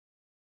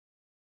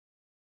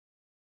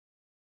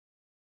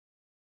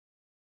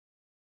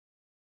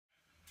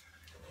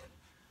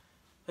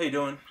How you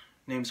doing?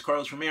 Name's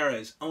Carlos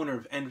Ramirez, owner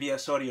of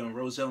NVS Audio in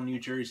Roselle, New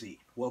Jersey.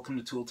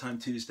 Welcome to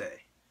Tooltime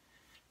Tuesday.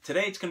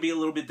 Today it's going to be a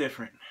little bit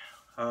different.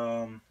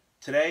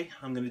 Today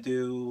I'm going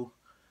to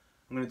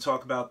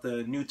talk about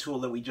the new tool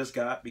that we just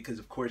got because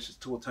of course it's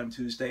Tooltime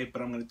Tuesday,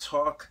 but I'm going to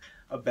talk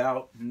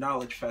about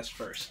knowledgefest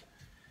first.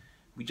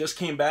 We just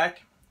came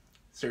back.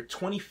 It's their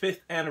 25th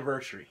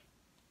anniversary.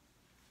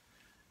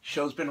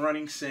 Show's been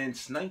running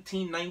since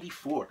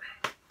 1994.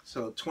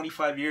 So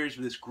 25 years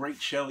of this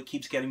great show. It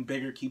keeps getting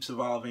bigger, keeps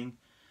evolving,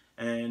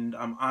 and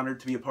I'm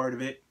honored to be a part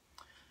of it.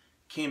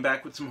 Came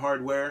back with some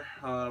hardware,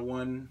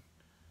 won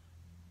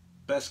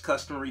Best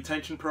Customer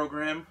Retention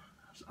Program.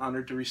 I was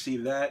honored to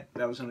receive that.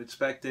 That was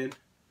unexpected.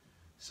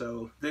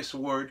 So this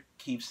award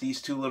keeps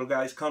these two little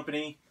guys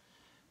company.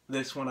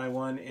 This one I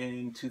won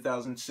in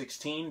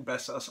 2016,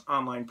 Best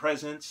Online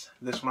Presence.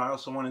 This one I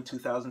also won in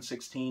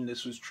 2016.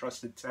 This was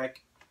Trusted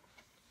Tech.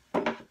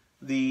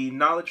 The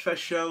knowledgefest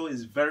show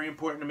is very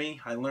important to me.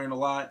 I learn a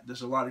lot.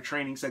 There's a lot of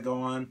trainings that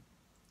go on.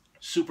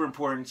 Super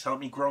important. It's helped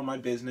me grow my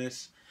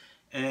business.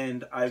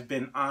 And I've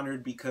been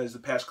honored because the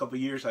past couple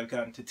of years I've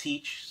gotten to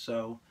teach.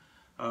 So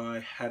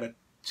I had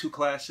two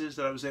classes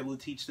that I was able to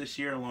teach this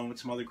year along with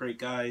some other great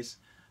guys.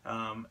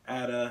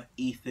 Ada,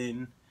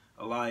 Ethan,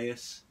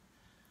 Elias.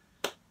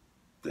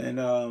 Then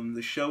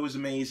the show was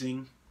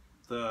amazing.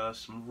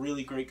 Some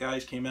really great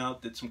guys came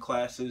out, did some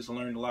classes,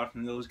 learned a lot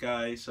from those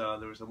guys.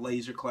 There was a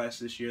laser class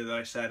this year that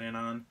I sat in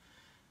on.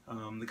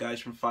 The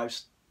guys from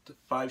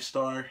Five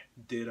Star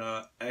did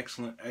an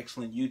excellent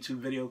YouTube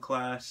video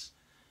class.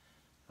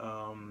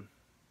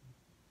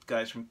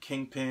 Guys from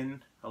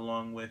Kingpin,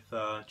 along with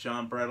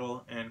John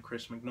Brettle and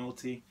Chris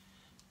McNulty,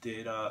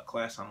 did a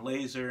class on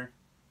laser.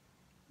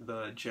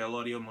 The Gel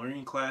Audio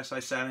Marine class I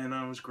sat in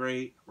on was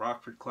great.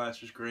 Rockford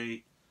class was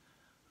great.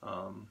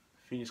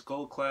 Phoenix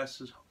Gold class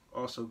was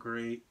also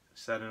great.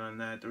 Sat in on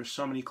that. There were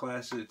so many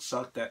classes. It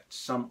sucked that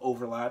some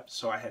overlapped,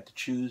 so I had to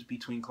choose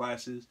between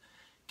classes.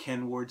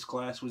 Ken Ward's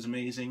class was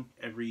amazing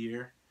every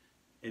year.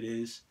 It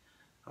is.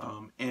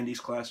 Andy's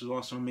class was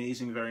also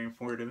amazing, very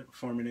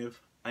informative.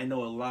 I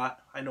know a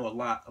lot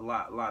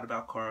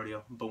about car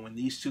audio, but when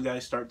these two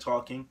guys start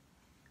talking,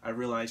 I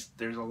realized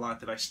there's a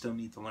lot that I still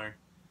need to learn.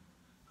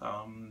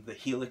 The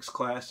Helix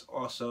class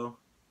also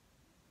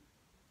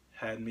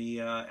had me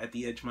at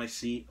the edge of my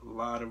seat. A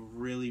lot of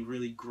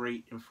really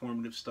great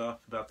informative stuff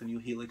about the new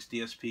Helix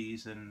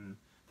DSPs and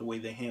the way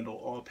they handle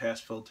all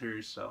pass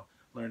filters. So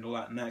learned a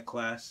lot in that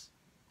class.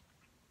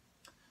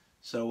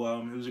 So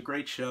it was a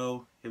great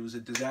show. It was a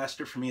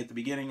disaster for me at the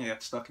beginning. I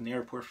got stuck in the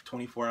airport for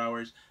 24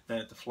 hours. Then I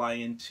had to fly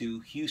into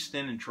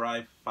Houston and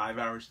drive 5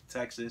 hours to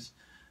Texas.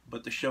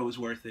 But the show was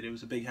worth it. It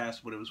was a big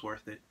hassle, but it was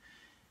worth it.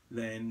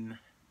 Then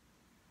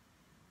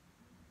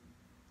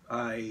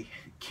I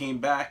came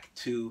back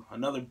to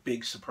another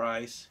big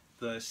surprise.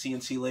 The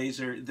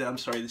CNC the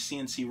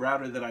CNC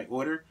router that I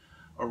ordered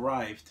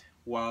arrived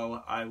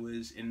while I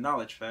was in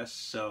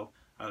knowledgefest. So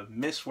I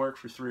missed work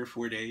for 3 or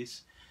 4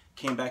 days.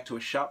 Came back to a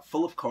shop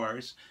full of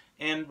cars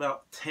and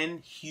about 10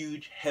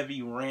 huge,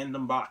 heavy,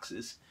 random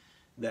boxes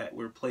that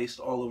were placed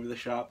all over the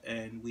shop,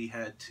 and we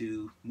had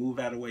to move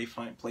out of the way,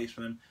 find a place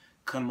for them,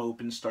 cut them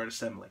open, and start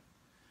assembling.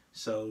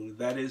 So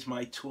that is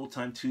my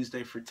Tooltime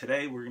Tuesday for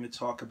today. We're going to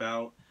talk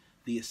about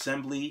the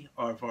assembly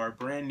of our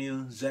brand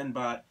new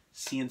Zenbot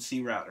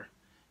CNC router.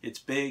 It's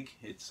big.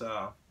 It's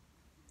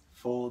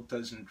full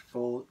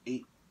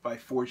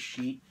 8x4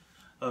 sheet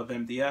of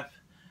MDF.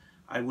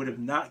 I would have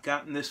not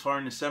gotten this far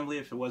in assembly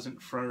if it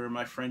wasn't for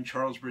my friend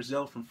Charles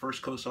Brazil from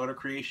First Coast Auto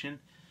Creation.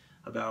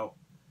 About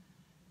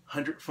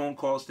 100 phone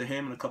calls to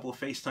him and a couple of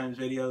FaceTime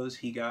videos.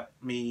 He got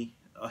me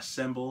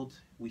assembled.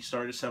 We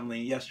started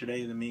assembling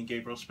yesterday, then me and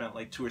Gabriel spent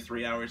like 2 or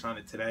 3 hours on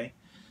it today.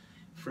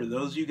 For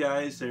those of you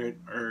guys that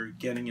are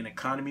getting an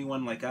economy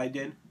one like I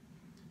did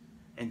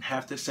and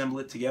have to assemble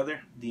it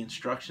together, the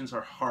instructions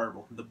are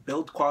horrible. The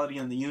build quality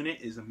on the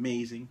unit is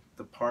amazing.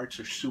 The parts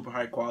are super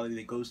high quality.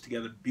 They goes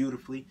together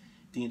beautifully.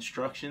 The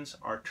instructions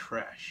are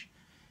trash.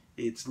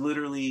 It's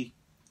literally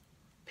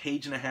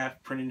page and a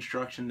half print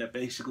instruction that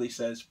basically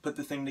says put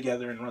the thing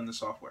together and run the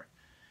software.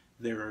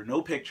 There are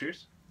no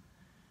pictures.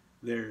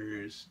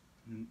 There's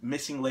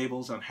missing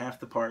labels on half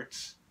the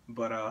parts,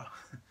 but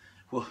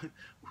well,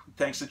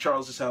 thanks to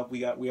Charles's help, we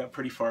got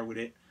pretty far with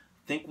it.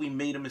 I think we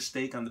made a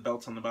mistake on the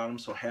belts on the bottom,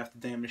 so half the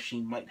damn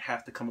machine might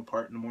have to come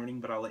apart in the morning,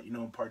 but I'll let you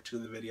know in part 2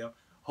 of the video.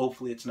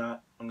 Hopefully it's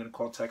not. I'm going to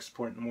call tech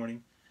support in the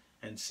morning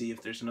and see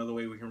if there's another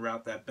way we can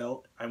route that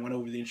belt. I went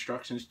over the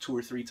instructions 2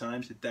 or 3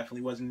 times. It definitely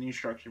wasn't in the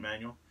instruction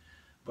manual,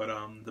 but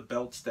the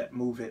belts that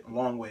move it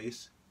long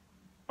ways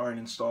aren't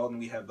installed, and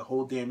we have the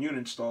whole damn unit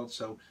installed,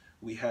 so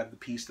we have the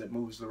piece that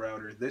moves the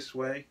router this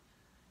way,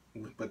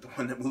 but the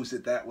one that moves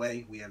it that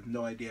way, we have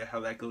no idea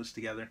how that goes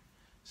together.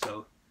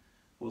 So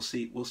we'll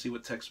see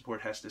what tech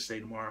support has to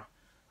say tomorrow.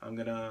 I'm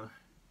gonna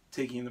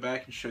take you in the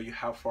back and show you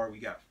how far we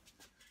got.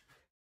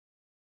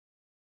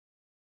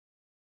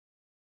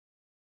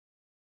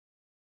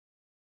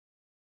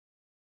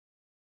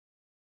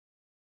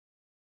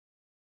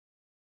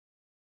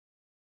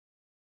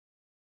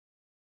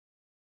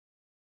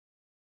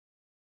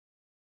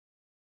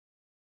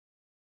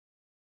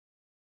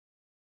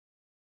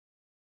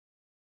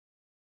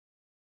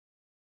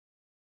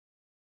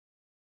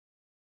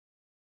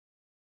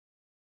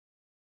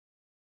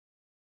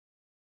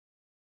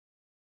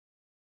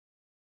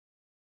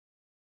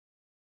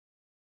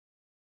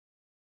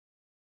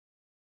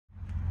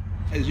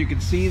 As you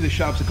can see, the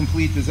shop's a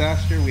complete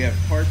disaster. We have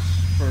parts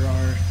for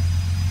our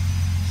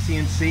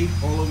CNC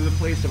all over the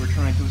place that we're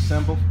trying to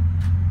assemble.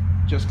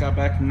 Just got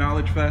back from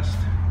knowledgefest.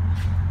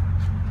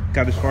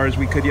 Got as far as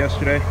we could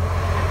yesterday.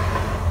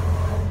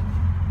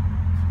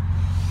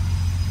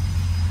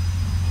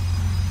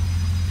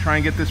 Try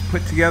and get this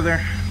put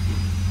together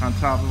on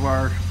top of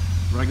our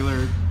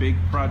regular big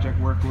project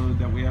workload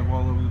that we have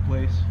all over the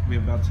place. We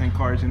have about 10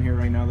 cars in here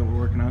right now that we're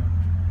working on.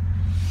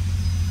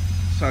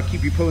 So I'll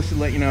keep you posted,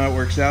 let you know how it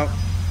works out.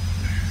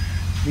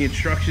 The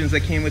instructions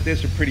that came with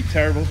this are pretty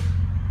terrible.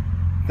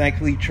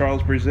 Thankfully,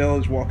 Charles Brazil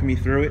is walking me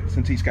through it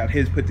since he's got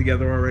his put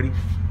together already.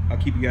 I'll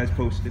keep you guys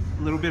posted.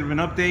 A little bit of an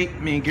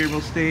update. Me and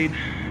Gabriel stayed,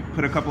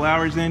 put a couple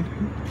hours in.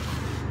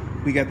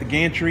 We got the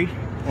gantry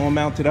all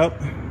mounted up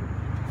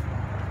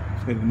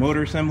with the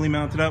motor assembly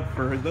mounted up.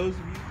 For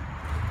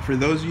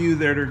those of you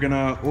that are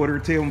gonna order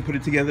a table and put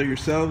it together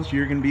yourselves,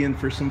 you're gonna be in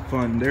for some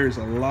fun. There's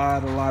a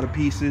lot of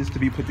pieces to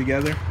be put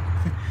together.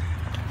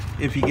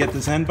 If you get the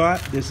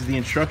Zenbot, this is the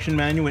instruction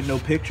manual with no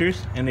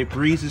pictures, and it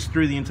breezes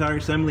through the entire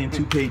assembly in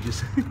 2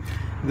 pages.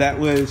 That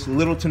was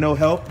little to no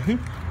help.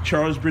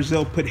 Charles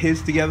Brazil put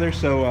his together,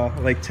 so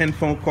like 10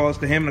 phone calls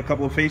to him and a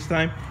couple of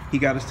FaceTime, he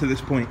got us to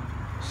this point.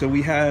 So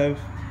we have,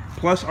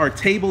 plus our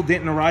table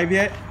didn't arrive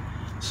yet,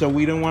 so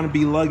we don't want to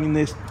be lugging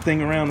this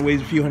thing around, it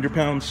weighs a few hundred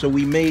pounds, so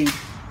we made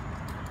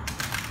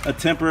a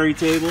temporary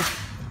table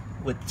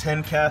with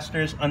 10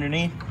 casters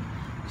underneath,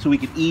 so we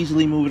could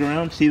easily move it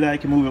around. See that I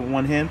can move it with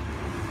one hand.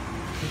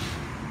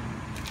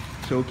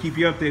 So we'll keep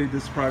you updated.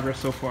 This is progress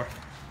so far.